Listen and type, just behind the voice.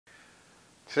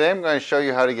Today I'm going to show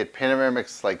you how to get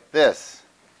panoramics like this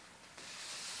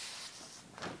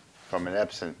from an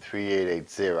Epson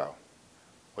 3880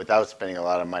 without spending a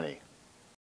lot of money.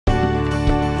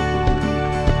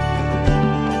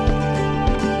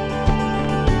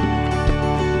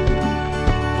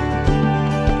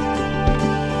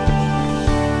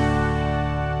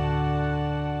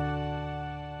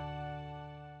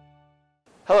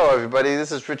 Hello everybody,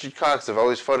 this is Richard Cox of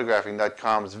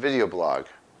alwaysphotographing.com's video blog.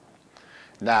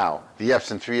 Now, the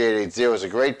Epson 3880 is a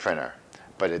great printer,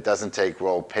 but it doesn't take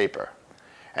rolled paper.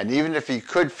 And even if you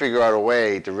could figure out a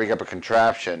way to rig up a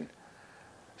contraption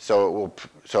so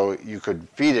you could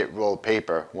feed it rolled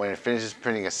paper, when it finishes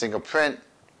printing a single print,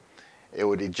 it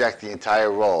would eject the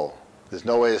entire roll. There's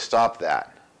no way to stop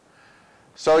that.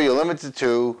 So you're limited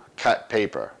to cut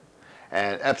paper.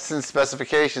 And Epson's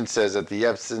specification says that the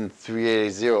Epson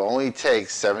 3880 only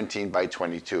takes 17 by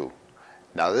 22.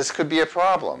 Now this could be a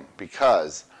problem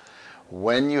because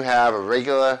when you have a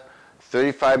regular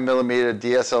 35mm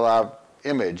DSLR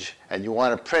image and you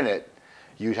want to print it,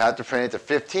 you'd have to print it to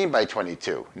 15 by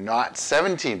 22, not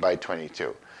 17 by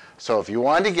 22. So if you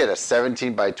want to get a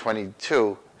 17 by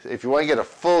 22, if you want to get a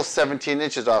full 17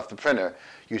 inches off the printer,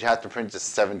 you'd have to print to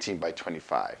 17 by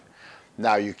 25.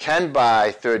 Now you can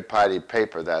buy third-party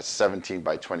paper that's 17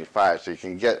 by 25, so you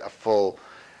can get a full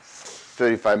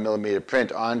 35mm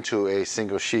print onto a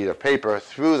single sheet of paper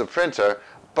through the printer,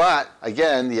 but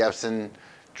again, the Epson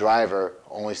driver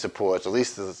only supports, at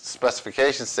least the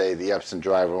specifications say the Epson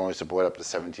driver only supports up to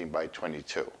 17 by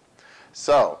 22.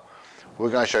 So we're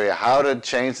going to show you how to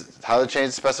change the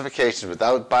specifications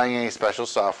without buying any special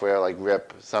software like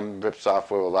RIP. Some RIP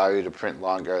software will allow you to print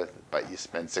longer, but you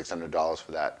spend $600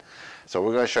 for that. So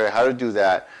we're going to show you how to do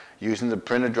that using the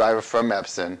printer driver from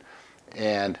Epson,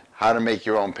 and how to make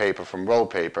your own paper from roll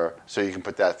paper so you can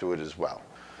put that through it as well.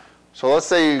 So let's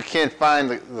say you can't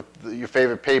find your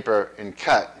favorite paper in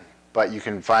cut, but you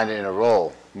can find it in a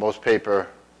roll. Most paper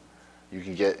you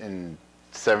can get in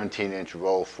 17-inch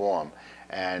roll form.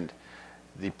 And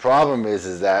the problem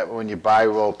is that when you buy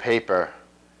roll paper,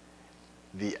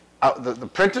 the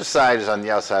printer side is on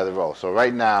the outside of the roll. So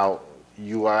right now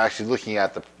you are actually looking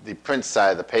at the print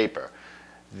side of the paper.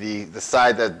 The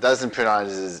side that doesn't print on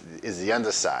it is the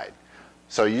underside.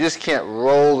 So you just can't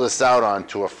roll this out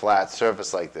onto a flat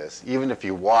surface like this. Even if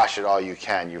you wash it all you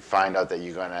can, you find out that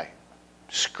you're going to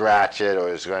scratch it or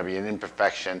there's going to be an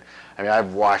imperfection. I mean,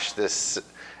 I've washed this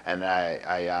and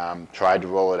I tried to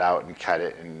roll it out and cut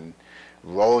it, and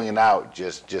rolling it out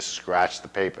just scratched the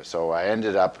paper. So I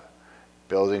ended up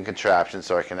building a contraption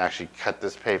so I can actually cut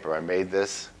this paper. I made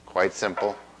this quite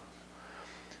simple.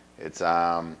 It's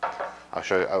I'll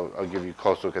show you, I'll give you a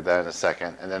close look at that in a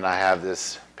second. And then I have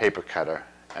this paper cutter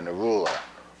and a ruler.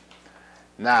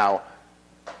 Now,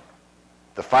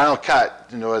 the final cut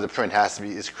in order to print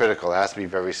is critical. It has to be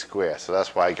very square. So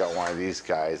that's why I got one of these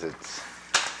guys. It's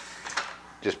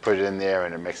just put it in there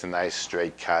and it makes a nice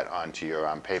straight cut onto your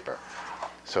paper,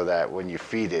 so that when you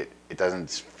feed it, it doesn't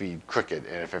feed crooked.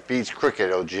 And if it feeds crooked,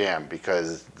 it'll jam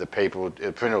because the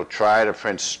printer will try to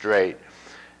print straight,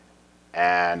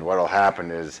 and what will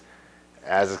happen is,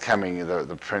 as it's coming,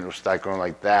 the print will start going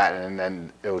like that, and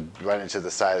then it'll run into the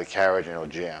side of the carriage and it'll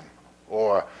jam.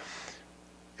 Or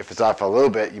if it's off a little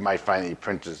bit, you might find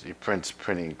that your print's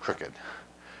printing crooked.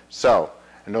 So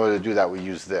in order to do that, we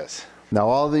use this. Now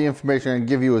all the information I'm going to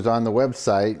give you is on the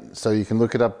website, so you can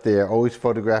look it up there,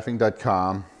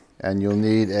 alwaysphotographing.com, and you'll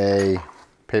need a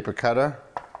paper cutter.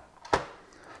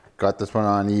 Got this one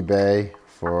on eBay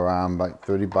for about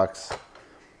 30 bucks.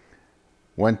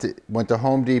 Went to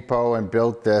Home Depot and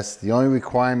built this. The only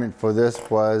requirement for this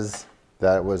was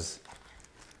that it was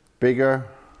bigger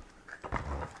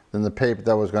than the paper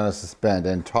that was going to suspend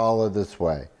and taller this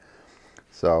way.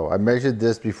 So I measured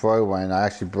this before I went. I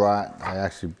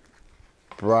actually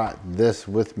brought this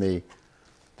with me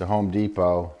to Home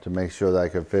Depot to make sure that I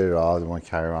could fit it all. I didn't want to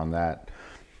carry around that.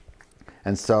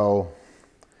 And so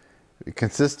it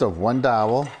consists of one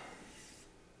dowel,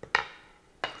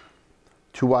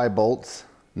 2 eye bolts.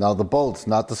 Now the bolts,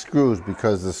 not the screws,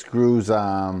 because the screws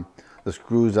are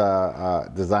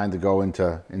designed to go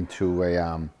into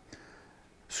a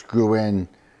screw in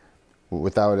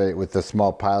with a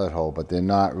small pilot hole, but they're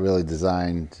not really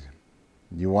designed.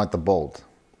 You want the bolt.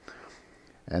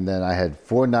 And then I had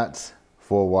 4 nuts,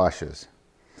 4 washers.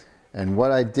 And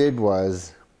what I did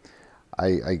was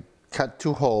I cut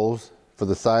 2 holes for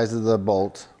the size of the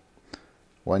bolt,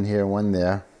 one here, one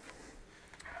there.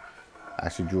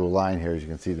 Actually drew a line here, as you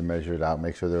can see, to measure it out.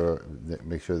 Make sure they're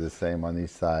the same on each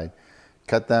side.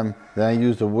 Cut them. Then I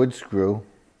used a wood screw,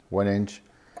 1 inch,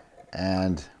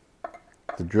 and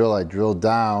the drill I drilled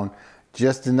down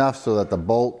just enough so that the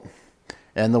bolt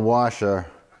and the washer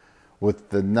with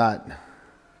the nut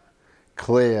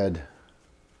cleared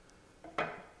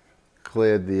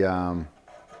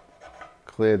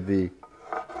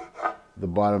the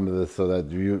bottom of this, so that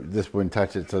this wouldn't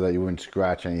touch it, so that you wouldn't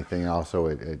scratch anything. Also,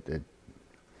 it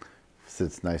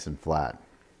sits nice and flat.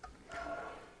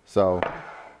 So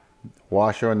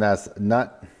washer and that's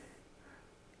nut,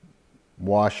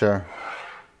 washer,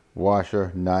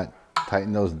 nut.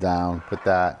 Tighten those down. Put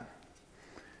that,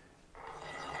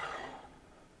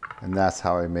 and that's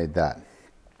how I made that.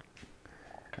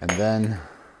 And then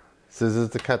scissors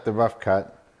to cut the rough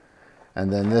cut,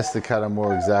 and then this to cut a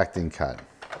more exacting cut.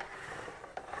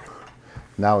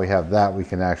 Now we have that, we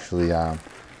can actually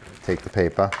take the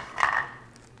paper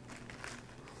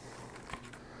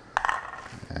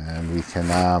and we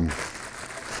can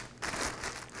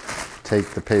take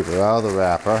the paper out of the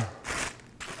wrapper,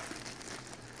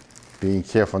 being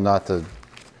careful not to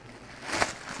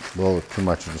roll too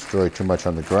much and destroy too much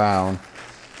on the ground.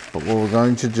 But what we're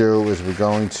going to do is we're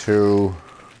going to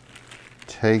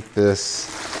take this,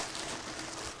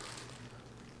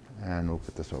 and we'll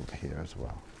put this over here as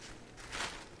well.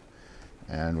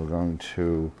 And we're going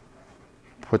to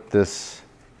put this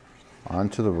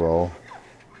onto the roll.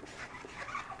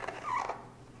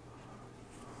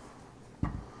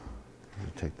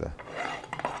 Take the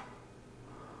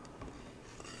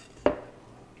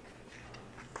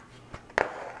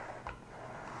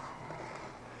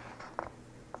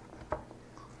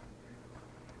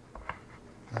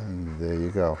and there you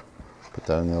go. Put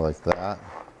that in there like that.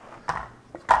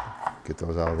 Get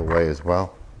those out of the way as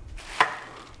well.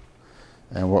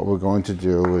 And what we're going to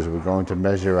do is we're going to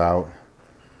measure out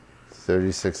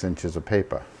 36 inches of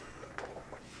paper.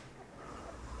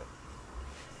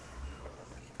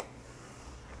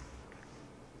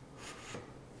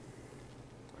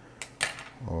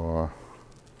 Or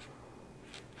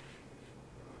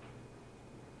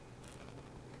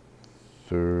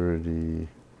 30,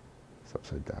 it's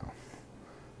upside down,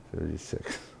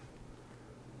 36.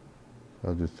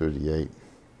 I'll do 38.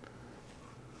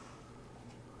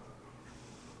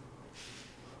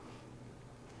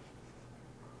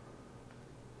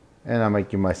 And I might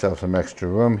give myself some extra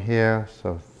room here,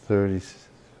 so 30,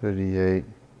 38.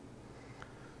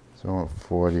 So I want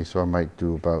 40, so I might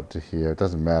do about to here. It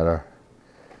doesn't matter.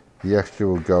 The extra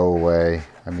will go away.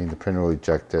 I mean, the printer will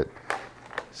eject it.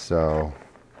 So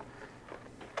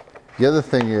the other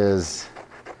thing is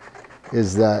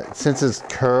that since it's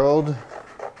curled,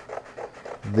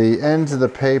 the ends of the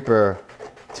paper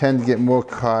tend to get more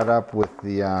caught up with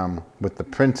the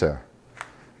printer.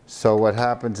 So what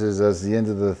happens is, as the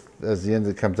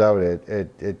end comes out,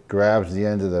 it grabs the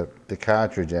end of the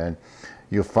cartridge end.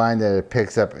 You'll find that it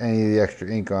picks up any of the extra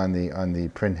ink on the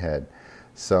print head.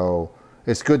 So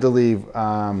it's good to leave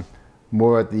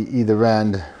more at the either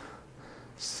end,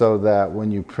 so that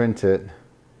when you print it,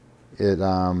 it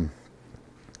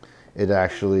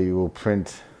actually will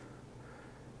print.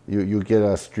 You get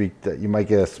a streak that you might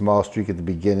get a small streak at the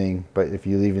beginning, but if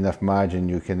you leave enough margin,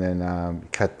 you can then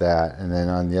cut that, and then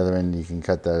on the other end you can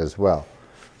cut that as well.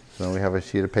 So we have a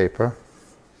sheet of paper,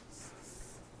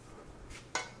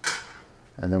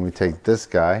 and then we take this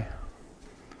guy,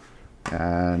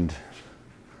 and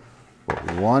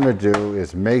what we want to do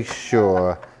is make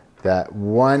sure that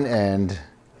one end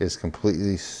is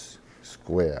completely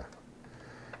square,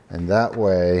 and that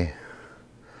way,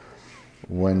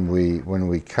 when we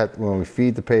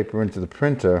feed the paper into the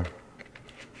printer,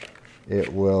 it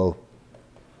will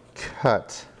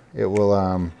cut. It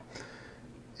will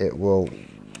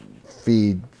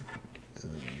feed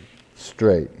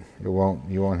straight. You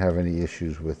won't have any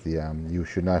issues with the. You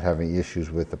should not have any issues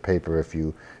with the paper if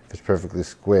it's perfectly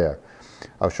square.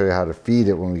 I'll show you how to feed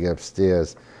it when we get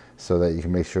upstairs, so that you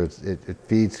can make sure it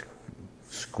feeds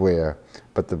square.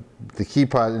 But the key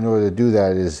part in order to do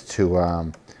that is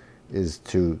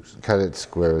to cut it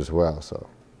square as well. So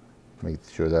make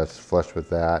sure that's flush with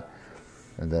that,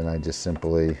 and then I just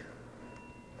simply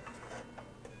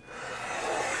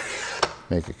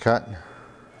make a cut,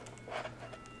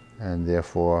 and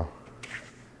therefore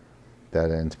that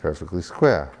end's perfectly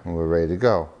square, and we're ready to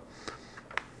go.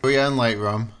 We are in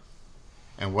Lightroom,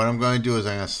 and what I'm going to do is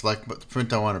I'm going to select the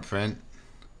print I want to print,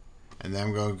 and then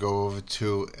I'm going to go over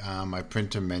to my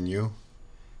printer menu,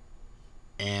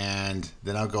 and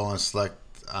then I'll go and select,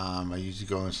 I usually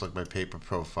go and select my paper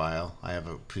profile. I have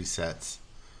presets,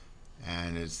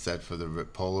 and it's set for the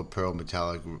Polar Pearl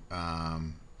Metallic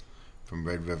from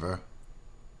Red River,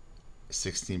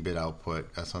 16-bit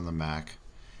output. That's on the Mac.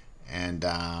 And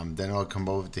then I'll come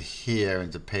over to here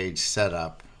into page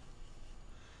setup,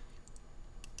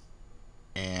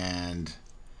 and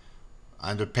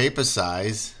Under paper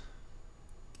size,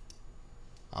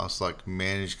 I'll select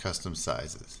manage custom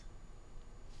sizes.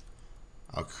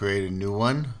 I'll create a new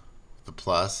one, the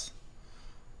plus,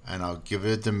 and I'll give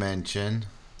it a dimension.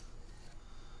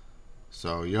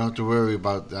 So you don't have to worry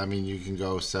about, I mean, you can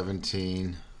go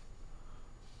 17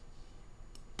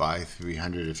 by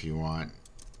 300 if you want.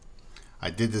 I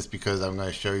did this because I'm going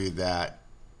to show you that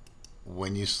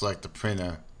when you select the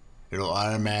printer, it'll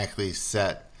automatically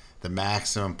set the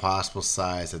maximum possible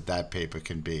size that that paper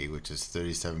can be, which is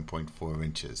 37.4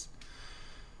 inches.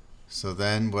 So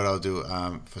then what I'll do,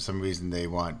 for some reason they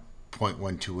want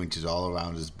 0.12 inches all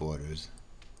around as borders.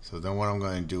 So then what I'm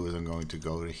going to do is I'm going to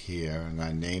go to here. I'm going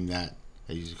to name that,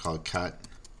 I usually call it cut,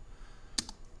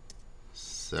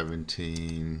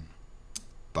 17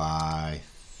 by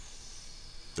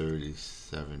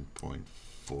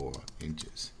 37.4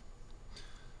 inches.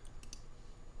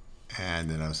 And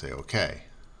then I'll say OK.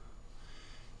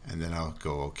 And then I'll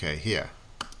go OK here.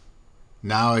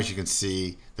 Now, as you can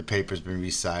see, the paper's been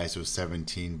resized to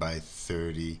 17 by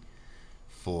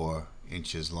 34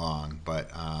 inches long, but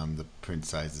the print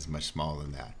size is much smaller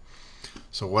than that.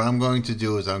 So what I'm going to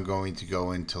do is I'm going to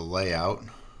go into layout,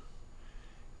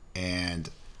 and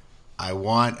I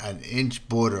want an inch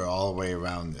border all the way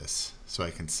around this so I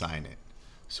can sign it.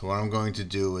 So what I'm going to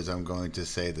do is I'm going to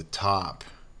say the top,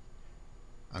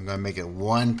 I'm going to make it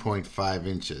 1.5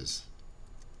 inches.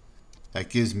 That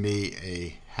gives me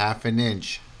a ½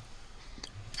 inch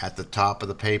at the top of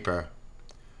the paper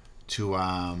to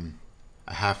a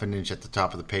 ½ inch at the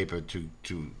top of the paper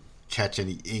to catch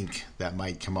any ink that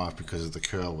might come off because of the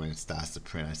curl when it starts to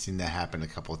print. I've seen that happen a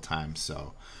couple of times,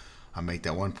 so I'll make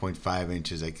that 1.5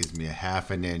 inches. That gives me a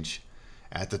 ½ inch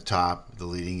at the top, the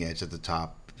leading edge at the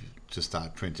top, to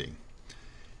start printing.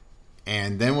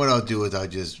 And then what I'll do is I'll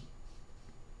just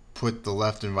put the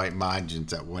left and right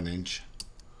margins at 1 inch.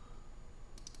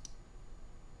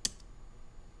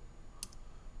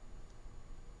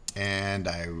 And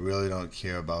I really don't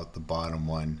care about the bottom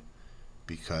one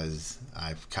because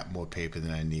I've cut more paper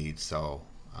than I need. So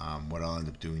what I'll end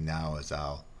up doing now is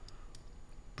I'll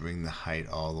bring the height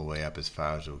all the way up as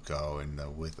far as it'll go and the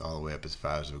width all the way up as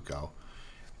far as it'll go.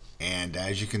 And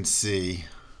as you can see,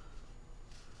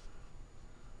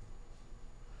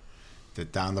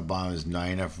 that down the bottom is not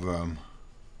enough room.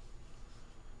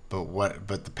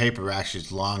 But the paper actually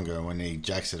is longer, and when it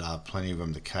ejects it, I'll have plenty of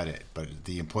room to cut it. But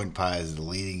the important part is the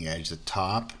leading edge. The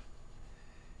top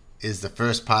is the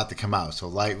first part to come out. So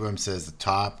Lightroom says the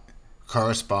top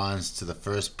corresponds to the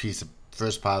first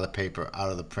part of the paper out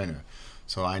of the printer.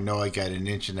 So I know I got 1.5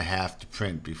 inches to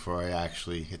print before I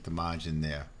actually hit the margin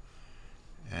there.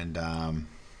 And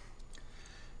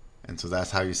so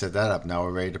that's how you set that up. Now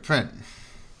we're ready to print.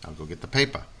 I'll go get the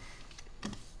paper.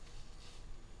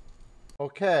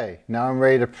 Okay, now I'm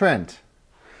ready to print.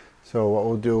 So what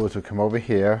we'll do is we'll come over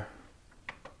here,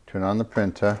 turn on the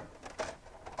printer,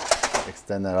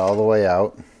 extend that all the way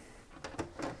out,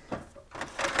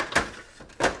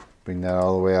 bring that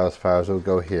all the way out as far as it'll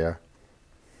go here.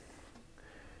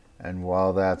 And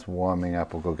while that's warming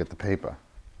up, we'll go get the paper.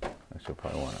 Actually, I'll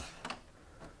probably want to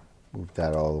move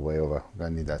that all the way over. I'm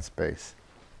going to need that space.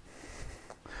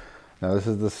 Now this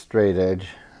is the straight edge.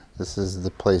 This is the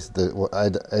place, the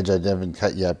edge I haven't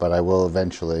cut yet, but I will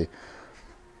eventually.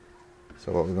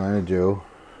 So what we're going to do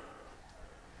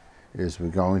is we're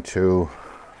going to,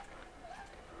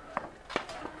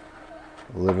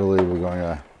 literally we're going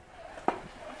to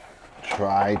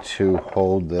try to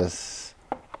hold this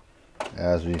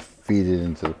as we feed it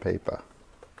into the paper.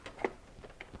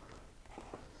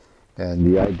 And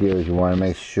the idea is you want to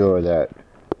make sure that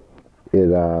it,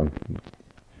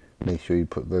 make sure you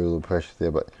put very little pressure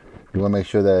there, but you want to make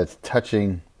sure that it's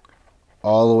touching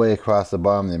all the way across the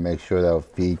bottom there. Make sure that will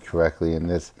feed correctly. And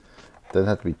this doesn't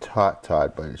have to be taut,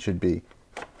 but it should be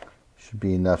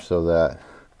enough so that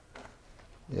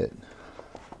it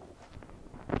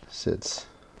sits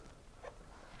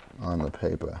on the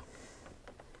paper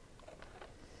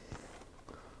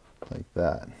like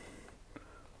that.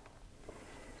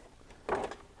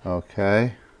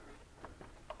 Okay.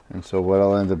 And so what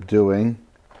I'll end up doing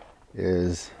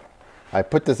is I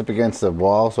put this up against the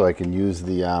wall so I can use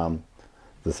the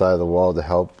side of the wall to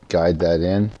help guide that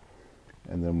in.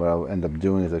 And then what I'll end up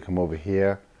doing is I'll come over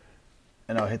here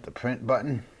and I'll hit the print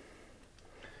button.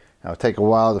 Now, it'll take a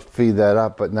while to feed that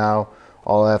up, but now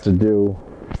all I have to do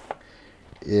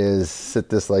is sit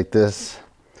this like this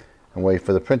and wait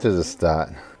for the printer to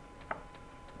start.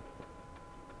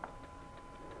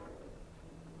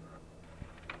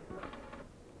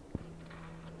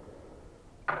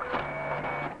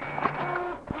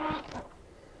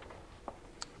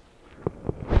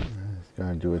 It's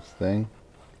going to do its thing,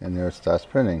 and there it starts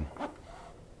printing.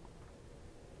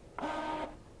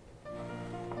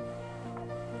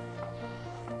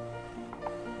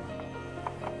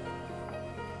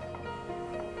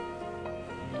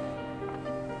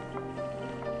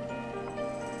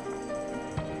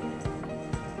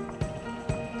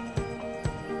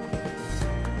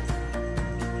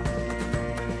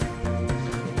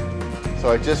 So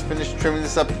I just finished trimming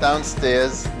this up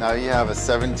downstairs. Now you have a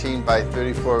 17 by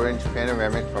 34 inch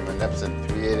panoramic from an Epson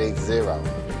 3880,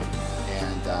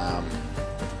 and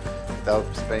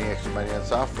without spending extra money on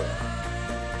software.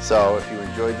 So if you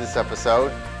enjoyed this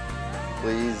episode,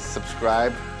 please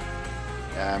subscribe.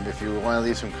 If you want to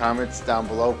leave some comments down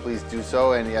below, please do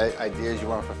so. Any ideas you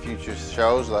want for future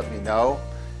shows, let me know.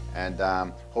 And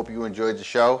hope you enjoyed the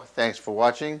show. Thanks for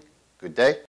watching. Good day.